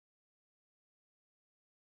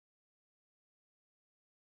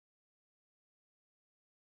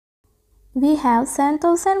we have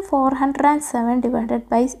 7407 divided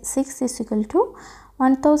by 6 is equal to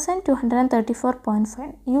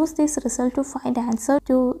 1234.5. Use this result to find answer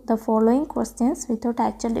to the following questions without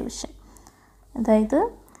actual division. അതായത്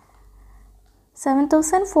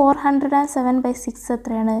 7407 by 6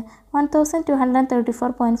 എത്രയാണ്?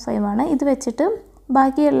 1234.5 ആണ്. ഇത് വെച്ചിട്ട്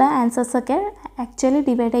ബാക്കിയുള്ള ആൻസേഴ്സൊക്കെ actually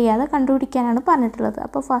divide ചെയ്യാതെ കണ്ടുപിടിക്കാനാണ് പറഞ്ഞിട്ടുള്ളത്.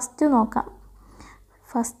 അപ്പോൾ ഫസ്റ്റ് നോക്കാം.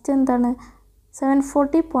 ഫസ്റ്റ് എന്താണ്?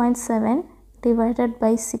 740.7 divided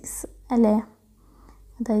by 6 അല്ലേ?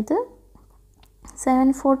 അതായത്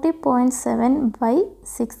 740.7 by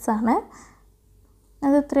 6 ആണ്.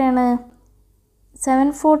 അത് എത്രയാണ്?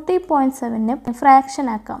 740.7നെ ഫ്രാക്ഷൻ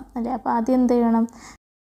ആക്കാം അല്ലേ? അപ്പോൾ ആദ്യം എന്ത് ചെയ്യണം?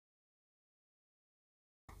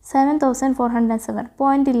 7407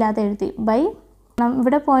 പോയിൻ്റ് ഇല്ലാതെ എഴുതി ബൈ,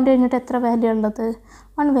 ഇവിടെ പോയിൻ്റ് കഴിഞ്ഞിട്ട് എത്ര വാല്യൂ ഉള്ളത്?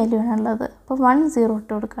 1 വാല്യൂ ആണുള്ളത്. അപ്പോൾ 1 0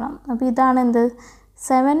 ഇട്ട് കൊടുക്കണം. അപ്പോൾ ഇതാണ് എന്ത്?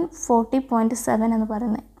 740.7 എന്ന്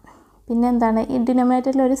പറയുന്നത്. പിന്നെ എന്താണ്? ഈ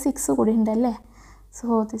ഡിനോമിനേറ്ററിൽ ഒരു 6 കൂടി ഉണ്ടല്ലേ? സോ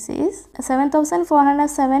ദിസ് ഈസ്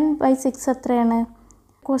 7407 by 6 എത്രയാണ്?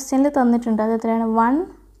 ക്വസ്റ്റ്യനിൽ തന്നിട്ടുണ്ട്. അത് എത്രയാണ്?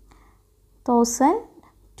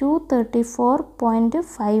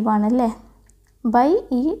 1234.5 ആണല്ലേ? ബൈ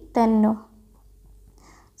ഈ 10.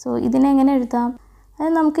 സോ ഇതിനെങ്ങനെ എഴുതാം? അത്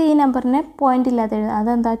നമുക്ക് ഈ നമ്പറിനെ പോയിൻ്റ് ഇല്ലാതെ എഴുതാം.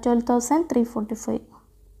 അതെന്താ? 12345.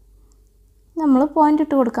 നമ്മൾ പോയിൻ്റ്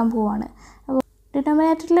ഇട്ട് കൊടുക്കാൻ പോവുകയാണ്. അപ്പോൾ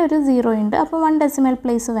ഡിനോമിനേറ്ററിൽ ഒരു 0 ഉണ്ട്. അപ്പോൾ 1 ഡെസിമൽ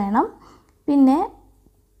പ്ലേസ് വേണം. പിന്നെ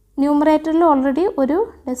ന്യൂമറേറ്ററിൽ ഓൾറെഡി ഒരു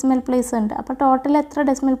ഡെസിമൽ പ്ലേസ് ഉണ്ട്. അപ്പോൾ ടോട്ടൽ എത്ര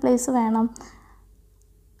ഡെസിമൽ പ്ലേസ് വേണം?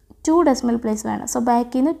 2 ഡെസിമൽ പ്ലേസ് വേണം. സോ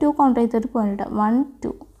ബാക്കിൽ നിന്ന് 2 കൗണ്ട് ചെയ്തിട്ട് പോയിൻ്റ് ഇടാം. 1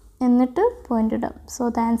 2 എന്നിട്ട് പോയിൻ്റ് ഇടാം. സോ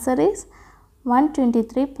ദ ആൻസർ ഈസ്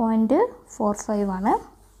 123.45 ആണ്.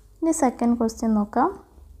 ഇനി സെക്കൻഡ് ക്വസ്റ്റ്യൻ നോക്കാം.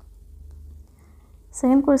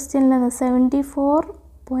 സെക്കൻഡ് ക്വസ്റ്റ്യനിൽ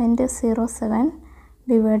 74.07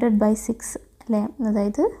 ഡിവൈഡഡ് ബൈ 6 അല്ലേ?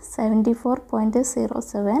 അതായത്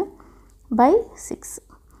 74.07 by 6.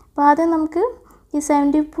 അപ്പോൾ ആദ്യം നമുക്ക് ഈ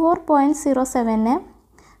 74.07നെ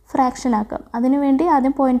ഫ്രാക്ഷൻ ആക്കാം. അതിനു വേണ്ടി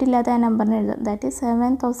ആദ്യം പോയിൻ്റ് ഇല്ലാതെ ആ നമ്പറിന് എഴുതാം. ദാറ്റ് ഈസ്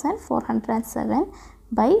 7407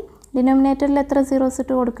 ബൈ ഡിനോമിനേറ്ററിൽ എത്ര സീറോസ്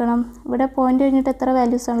ഇട്ട് കൊടുക്കണം? ഇവിടെ പോയിൻ്റ് കഴിഞ്ഞിട്ട് എത്ര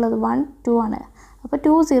വാല്യൂസ് ആണുള്ളത്? 1 2 ആണ്. അപ്പോൾ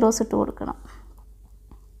 2 zeros ഇട്ട് കൊടുക്കണം.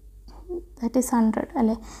 ദാറ്റ് ഈസ് 100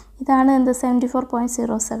 അല്ലേ? ഇതാണ് എന്ത്?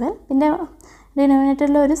 74.07. പിന്നെ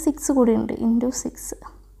ഡിനോമിനേറ്ററിൽ ഒരു 6 കൂടി ഉണ്ട്, ഇൻറ്റു 6.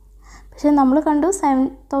 പക്ഷേ നമ്മൾ കണ്ടു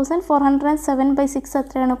 7407 by 6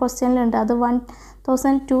 എത്രയാണ് ക്വസ്റ്റ്യനിലുണ്ട്? അത്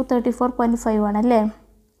 1234.5 ആണല്ലേ?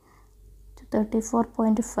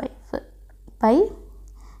 234.5 ബൈ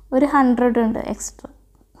ഒരു 100 ഉണ്ട് എക്സ്ട്രാ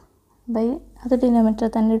ബൈ, അത് ഡിനോമിനേറ്റർ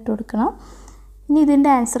തന്നെ ഇട്ട് കൊടുക്കണം. ഇനി ഇതിൻ്റെ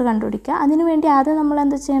ആൻസർ കണ്ടുപിടിക്കുക. അതിനു വേണ്ടി ആദ്യം നമ്മൾ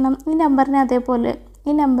എന്ത് ചെയ്യണം? ഈ നമ്പറിനെ അതേപോലെ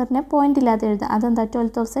ഈ നമ്പറിനെ പോയിൻ്റ് ഇല്ലാതെ എഴുതാം. അതെന്താ?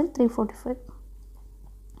 12345.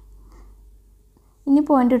 ഇനി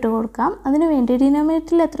പോയിൻ്റ് ഇട്ട് കൊടുക്കാം. അതിനു വേണ്ടി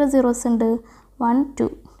ഡിനോമിനേറ്ററിൽ എത്ര സീറോസ് ഉണ്ട്? 1 2.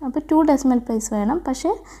 അപ്പോൾ 2 ഡെസിമൽ പ്ലേസ് വേണം.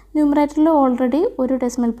 പക്ഷേ ന്യൂമറേറ്ററിൽ ഓൾറെഡി ഒരു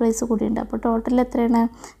ഡെസിമൽ പ്ലേസ് കൂടി ഉണ്ട്. അപ്പോൾ ടോട്ടൽ എത്രയാണ്?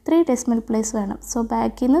 3 ഡെസിമൽ പ്ലേസ് വേണം. സോ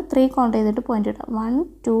ബാക്കിൽ നിന്ന് 3 കൗണ്ട് ചെയ്തിട്ട് പോയിൻ്റ് ഇടാം. 1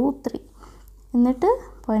 2 3 എന്നിട്ട്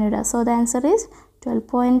പോയിൻ്റ് ഇടാം. സോ ദ ആൻസർ ഈസ്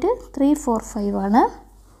 12.345 ആണ്.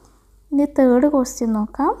 ഇനി തേർഡ് ക്വസ്റ്റ്യൻ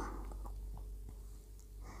നോക്കാം.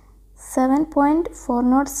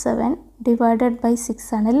 7.407 ഡിവൈഡഡ് ബൈ 6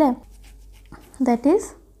 ആണല്ലേ? That is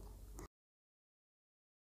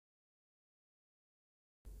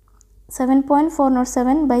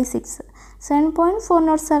 7.407 by 6.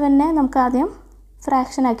 7.407നെ നമുക്ക് ആദ്യം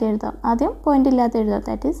ഫ്രാക്ഷൻ ആക്കി എഴുതാം. ആദ്യം പോയിൻ്റ് ഇല്ലാതെ എഴുതാം.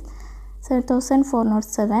 ദാറ്റ് ഈസ്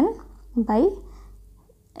 7407 ബൈ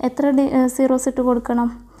എത്ര സീറോസ് ഇട്ട് കൊടുക്കണം?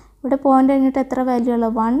 ഇവിടെ പോയിൻ്റ് കഴിഞ്ഞിട്ട് എത്ര വാല്യൂ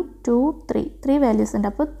ഉള്ളത്? 1 2 3 വാല്യൂസ് ഉണ്ട്.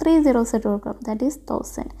 അപ്പോൾ 3 zeros ഇട്ട് കൊടുക്കണം. That is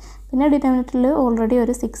 1000. പിന്നെ ഡിനോമിനേറ്ററിൽ ഓൾറെഡി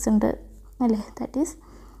ഒരു 6 ഉണ്ട് അല്ലേ? ദാറ്റ് ഈസ്,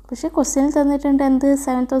 പക്ഷേ ക്വസ്റ്റ്യനിൽ തന്നിട്ടുണ്ട് എന്ത്?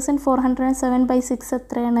 7407 by 6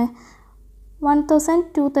 എത്രയാണ്?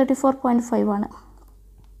 1234.5 ആണ്.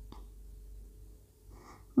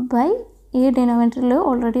 ബൈ ഈ ഡിനോമിനേറ്ററിൽ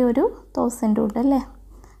ഓൾറെഡി ഒരു 1000 ഉണ്ട് അല്ലേ?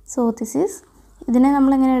 സോ ദിസ് ഈസ്, ഇതിനെ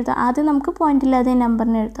നമ്മളെങ്ങനെ എഴുതാം? ആദ്യം നമുക്ക് പോയിൻ്റ് ഇല്ലാതെ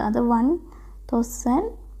നമ്പറിനെ എഴുതാം. അത്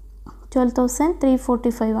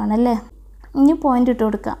 12,345 ആണല്ലേ? ഇനി പോയിൻ്റ് ഇട്ട്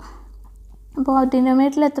കൊടുക്കാം. അപ്പോൾ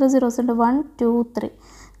ഡിനോമിനേറ്ററിൽ എത്ര സീറോസ് ഉണ്ട്? 1 2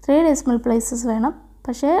 3 ഡെസിമൽ പ്ലേസസ് വേണം.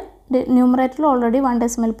 പക്ഷേ ന്യൂമറേറ്ററിൽ ഓൾറെഡി 1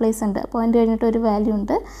 ഡെസിമൽ പ്ലേസ് ഉണ്ട്. പോയിൻ്റ് കഴിഞ്ഞിട്ട് ഒരു വാല്യൂ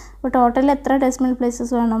ഉണ്ട്. അപ്പോൾ ടോട്ടൽ എത്ര ഡെസിമൽ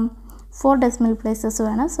പ്ലേസസ് വേണം? 4 ഡെസിമൽ പ്ലേസസ്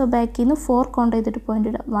വേണം. സോ ബാക്കിൽ നിന്ന് 4 കൗണ്ട് ചെയ്തിട്ട് പോയിൻ്റ്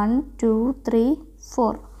ഇടാം. 1 2 3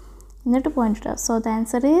 4 എന്നിട്ട് പോയിൻ്റ് ഇടാം. സോ ദ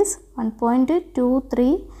ആൻസർ ഈസ്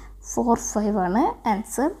 1.2345 ആണ്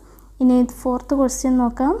ആൻസർ. ഇനി ഫോർത്ത് ക്വസ്റ്റ്യൻ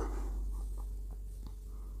നോക്കാം.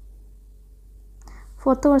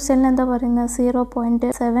 ഫോർത്ത് ക്വസ്റ്റ്യനിൽ എന്താ പറയുന്നത്?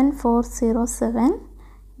 0.7407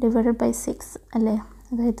 ഡിവൈഡഡ് ബൈ 6 അല്ലേ?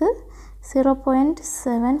 അതായത്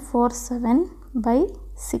 0.747 by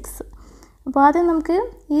 6. അപ്പോൾ ആദ്യം നമുക്ക്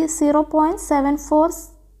ഈ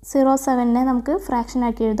 0.7407 നമുക്ക് ഫ്രാക്ഷൻ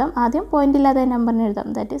ആക്കി എഴുതാം. ആദ്യം പോയിൻ്റ് ഇല്ലാതെ നമ്പറിന് എഴുതാം.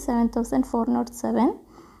 ദാറ്റ് ഈസ് 7407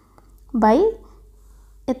 ബൈ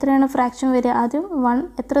എത്രയാണ് ഫ്രാക്ഷൻ വരിക? ആദ്യം 1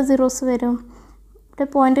 എത്ര സീറോസ് വരും? ഇവിടെ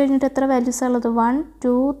പോയിൻ്റ് കഴിഞ്ഞിട്ട് എത്ര വാല്യൂസ് ഉള്ളത്? 1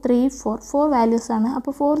 2 3 4 വാല്യൂസാണ്.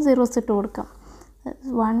 അപ്പോൾ 4 സീറോസ് ഇട്ട് കൊടുക്കാം.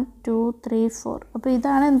 1 2 3 4. അപ്പോൾ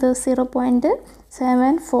ഇതാണ് എന്ത്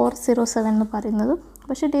 0.7407 എന്ന് പറയുന്നത്.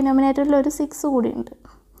 പക്ഷേ ഡിനോമിനേറ്ററിൽ ഒരു 6 കൂടി ഉണ്ട്.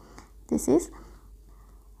 ദിസ് ഈസ്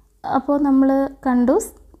അപ്പോൾ നമ്മൾ കണ്ടു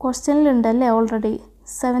ക്വസ്റ്റ്യനിലുണ്ടല്ലേ ഓൾറെഡി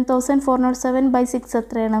 7407 ബൈ 6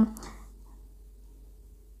 എത്രയാണ്?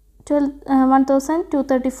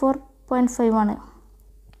 1234.5 ആണ്.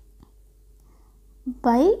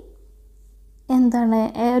 ബൈ എന്താണ്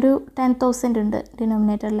ഒരു 10,000 ഉണ്ട്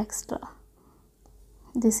ഡിനോമിനേറ്ററിൽ extra.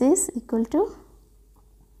 This is equal to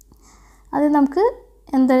അത് നമുക്ക്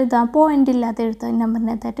എന്തെഴുതാം? പോയിൻ്റ് ഇല്ലാതെ എഴുതാം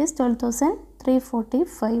നമ്പറിനെ. That is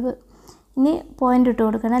 12,345. ഇനി പോയിൻ്റ് ഇട്ട്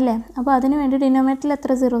കൊടുക്കണം അല്ലേ? അപ്പോൾ അതിന് വേണ്ടി ഡിനോമിനേറ്ററിൽ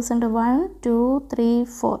എത്ര സീറോസ് ഉണ്ട്? 1 2 3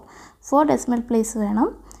 4 ഡെസിമൽ പ്ലേസ് വേണം.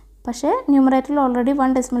 പക്ഷേ ന്യൂമറേറ്ററിൽ ഓൾറെഡി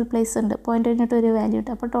 1 ഡെസിമൽ പ്ലേസ് ഉണ്ട്. പോയിൻ്റ് കഴിഞ്ഞിട്ട് ഒരു വാല്യൂ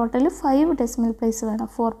ഉണ്ട്. അപ്പോൾ ടോട്ടൽ 5 ഡെസിമൽ പ്ലേസ് വേണം.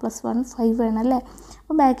 4 + 1 5 വേണം അല്ലേ?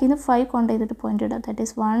 അപ്പോൾ ബാക്കിൽ നിന്ന് 5 കൊണ്ട് ചെയ്തിട്ട് പോയിൻ്റ് ഇടാം. ദാറ്റ്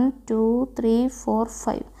ഈസ് 1 2 3 4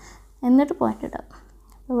 5 എന്നിട്ട് പോയിൻ്റ് ഇടാം.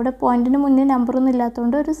 ഇവിടെ പോയിൻറ്റിന് മുന്നേ നമ്പറൊന്നും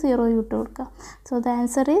ഇല്ലാത്തതുകൊണ്ട് ഒരു 0 ഇട്ട് കൊടുക്കാം. സോ ദ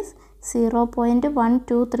ആൻസർ ഈസ്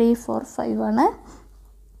 0.12345 ആണ്.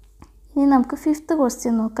 ഇനി നമുക്ക് 5th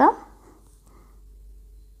ക്വസ്റ്റ്യൻ നോക്കാം.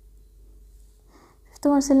 5th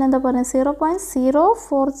ക്വസ്റ്റ്യനിൽ എന്താ പറയുക?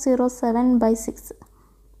 0.0407 ബൈ 6.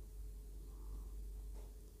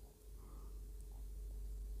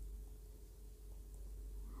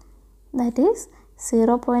 That is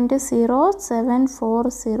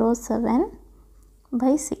 0.07407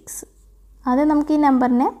 by 6. ആദ്യം നമുക്ക് ഈ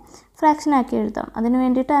നമ്പറിനെ ഫ്രാക്ഷൻ ആക്കി എഴുതാം. അതിന്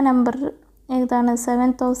വേണ്ടിയിട്ട് ആ നമ്പർ ഏതാണ്?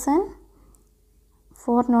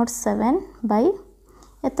 7407 ബൈ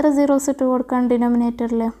എത്ര സീറോസ് ഇട്ട് കൊടുക്കണം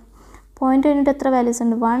ഡിനോമിനേറ്ററിൽ? പോയിൻ്റ് കഴിഞ്ഞിട്ട് എത്ര വാല്യൂസ്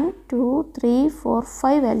ഉണ്ട്? 1 2 3 4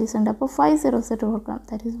 5 വാല്യൂസ് ഉണ്ട്. അപ്പോൾ 5 സീറോസ് ഇട്ട് കൊടുക്കണം.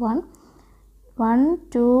 ദാറ്റ് ഈസ് 1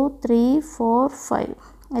 2 3 4 5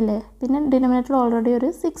 അല്ലേ? പിന്നെ ഡിനോമിനേറ്ററിൽ ഓൾറെഡി ഒരു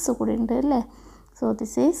 6 കൂടി ഉണ്ട് അല്ലേ? സോ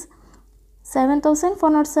ദിസ് ഈസ്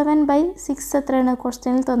 7407 ബൈ 6 എത്രയാണ്?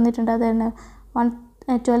 ക്വസ്റ്റ്യനിൽ തന്നിട്ടുണ്ട്. അതാണ്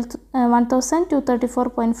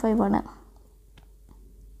 1234.5 ആണ്.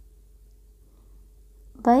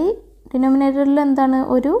 ബൈ ഡിനോമിനേറ്ററിൽ എന്താണ്?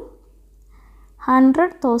 ഒരു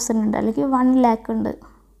 100,000 ഉണ്ട്, അല്ലെങ്കിൽ 1 lakh ഉണ്ട്.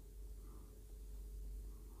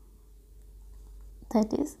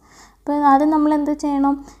 ദാറ്റ് ഈസ് അപ്പോൾ ആദ്യം നമ്മൾ എന്ത്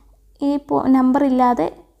ചെയ്യണം? ഈ നമ്പർ ഇല്ലാതെ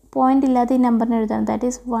പോയിൻ്റ് ഇല്ലാതെ ഈ നമ്പറിന് എഴുതണം. ദാറ്റ്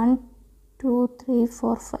ഈസ് 1 2 3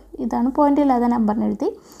 4 5 ഇതാണ് പോയിൻ്റ് ഇല്ലാതെ നമ്പറിന് എഴുതി.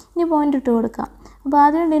 ഇനി പോയിൻ്റ് ഇട്ട് കൊടുക്കാം. അപ്പോൾ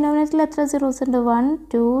ആദ്യം ഡിനോമിനേറ്ററിൽ എത്ര സീറോസ് ഉണ്ട്? 1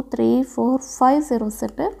 2 3 4 5 സീറോസ്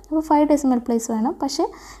ഉണ്ട്. അപ്പോൾ 5 ഡെസിമൽ പ്ലേസ് വേണം. പക്ഷേ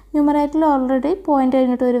ന്യൂമറേറ്ററിൽ ഓൾറെഡി പോയിൻ്റ്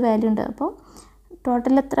കഴിഞ്ഞിട്ട് ഒരു വാല്യൂ ഉണ്ട്. അപ്പോൾ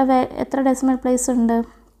ടോട്ടൽ എത്ര ഡെസിമൽ പ്ലേസ് ഉണ്ട്?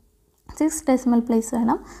 6 ഡെസിമൽ പ്ലേസ്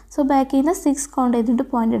വേണം. സോ ബാക്കിൽ നിന്ന് 6 കൗണ്ട് ചെയ്തിട്ട്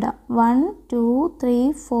പോയിൻ്റ് ഇടാം. 1 2 3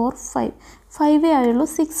 4 5 5 ആയുള്ളൂ,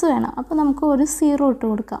 6 വേണം. അപ്പോൾ നമുക്ക് ഒരു 0 ഇട്ട്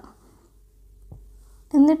കൊടുക്കാം.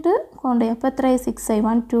 എന്നിട്ട് കൗണ്ട് ചെയ്യാം. അപ്പോൾ എത്രയായി? 6 ആയി.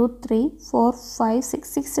 1 2 3 4 5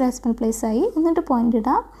 6 ഡെസിമൽ പ്ലേസ് ആയി. എന്നിട്ട് പോയിൻ്റ്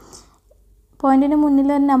ഇടാം. പോയിൻറ്റിന് മുന്നിൽ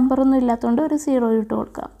ഒരു നമ്പറൊന്നും ഇല്ലാത്തതുകൊണ്ട് ഒരു 0 ഇട്ട്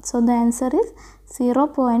കൊടുക്കാം. സോ ദ ആൻസർ ഈസ്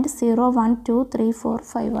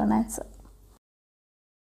 0.012345 ആണ് ആൻസർ.